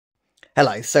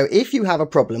Hello, so if you have a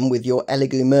problem with your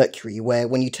Elegoo Mercury where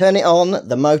when you turn it on,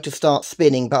 the motor starts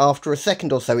spinning, but after a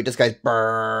second or so it just goes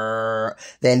brrrr,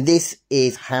 then this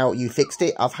is how you fixed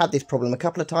it. I've had this problem a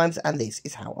couple of times and this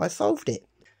is how I solved it.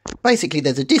 Basically,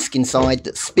 there's a disc inside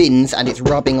that spins and it's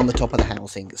rubbing on the top of the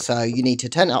housing. So you need to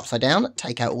turn it upside down,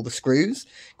 take out all the screws.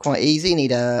 Quite easy, you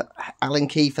need a Allen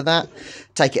key for that.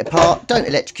 Take it apart, don't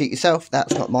electrocute yourself,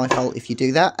 that's not my fault if you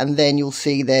do that. And then you'll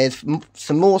see there's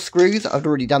some more screws, I've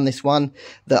already done this one,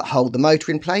 that hold the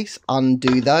motor in place.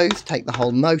 Undo those, take the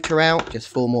whole motor out, just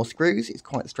 4 more screws, it's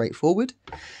quite straightforward.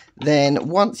 Then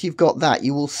once you've got that,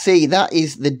 you will see that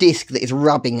is the disc that is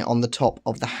rubbing on the top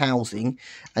of the housing.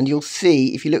 And you'll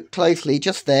see, if you look closely,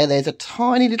 just there's a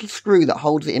tiny little screw that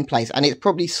holds it in place, and it's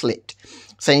probably slipped.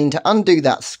 So you need to undo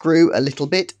that screw a little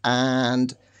bit,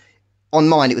 and on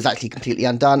mine it was actually completely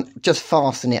undone. Just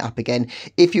fasten it up again.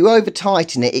 If you over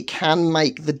tighten it, it can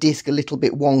make the disc a little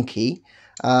bit wonky.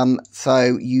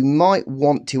 So you might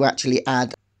want to actually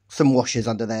add some washers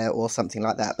under there or something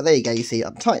like that. But there you go, you see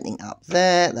I'm tightening up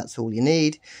there, that's all you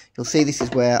need. You'll see this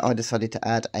is where I decided to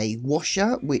add a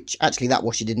washer, which actually that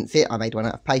washer didn't fit. I made one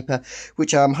out of paper,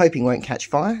 which I'm hoping won't catch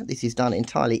fire. This is done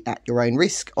entirely at your own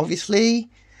risk, obviously.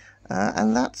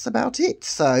 And that's about it.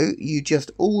 So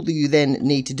all you then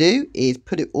need to do is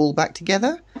put it all back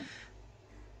together,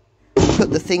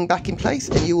 put the thing back in place,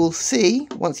 and you will see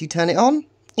once you turn it on,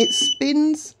 it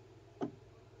spins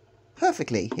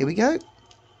perfectly. Here we go.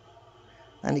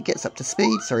 And it gets up to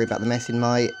speed. Sorry about the mess in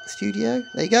my studio.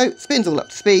 There you go. Spins all up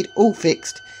to speed, all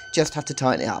fixed. Just have to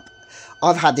tighten it up.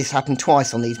 I've had this happen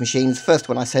twice on these machines. First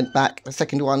one I sent back, the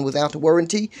second one was out of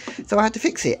warranty, so I had to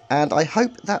fix it. And I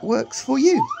hope that works for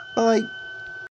you. Bye.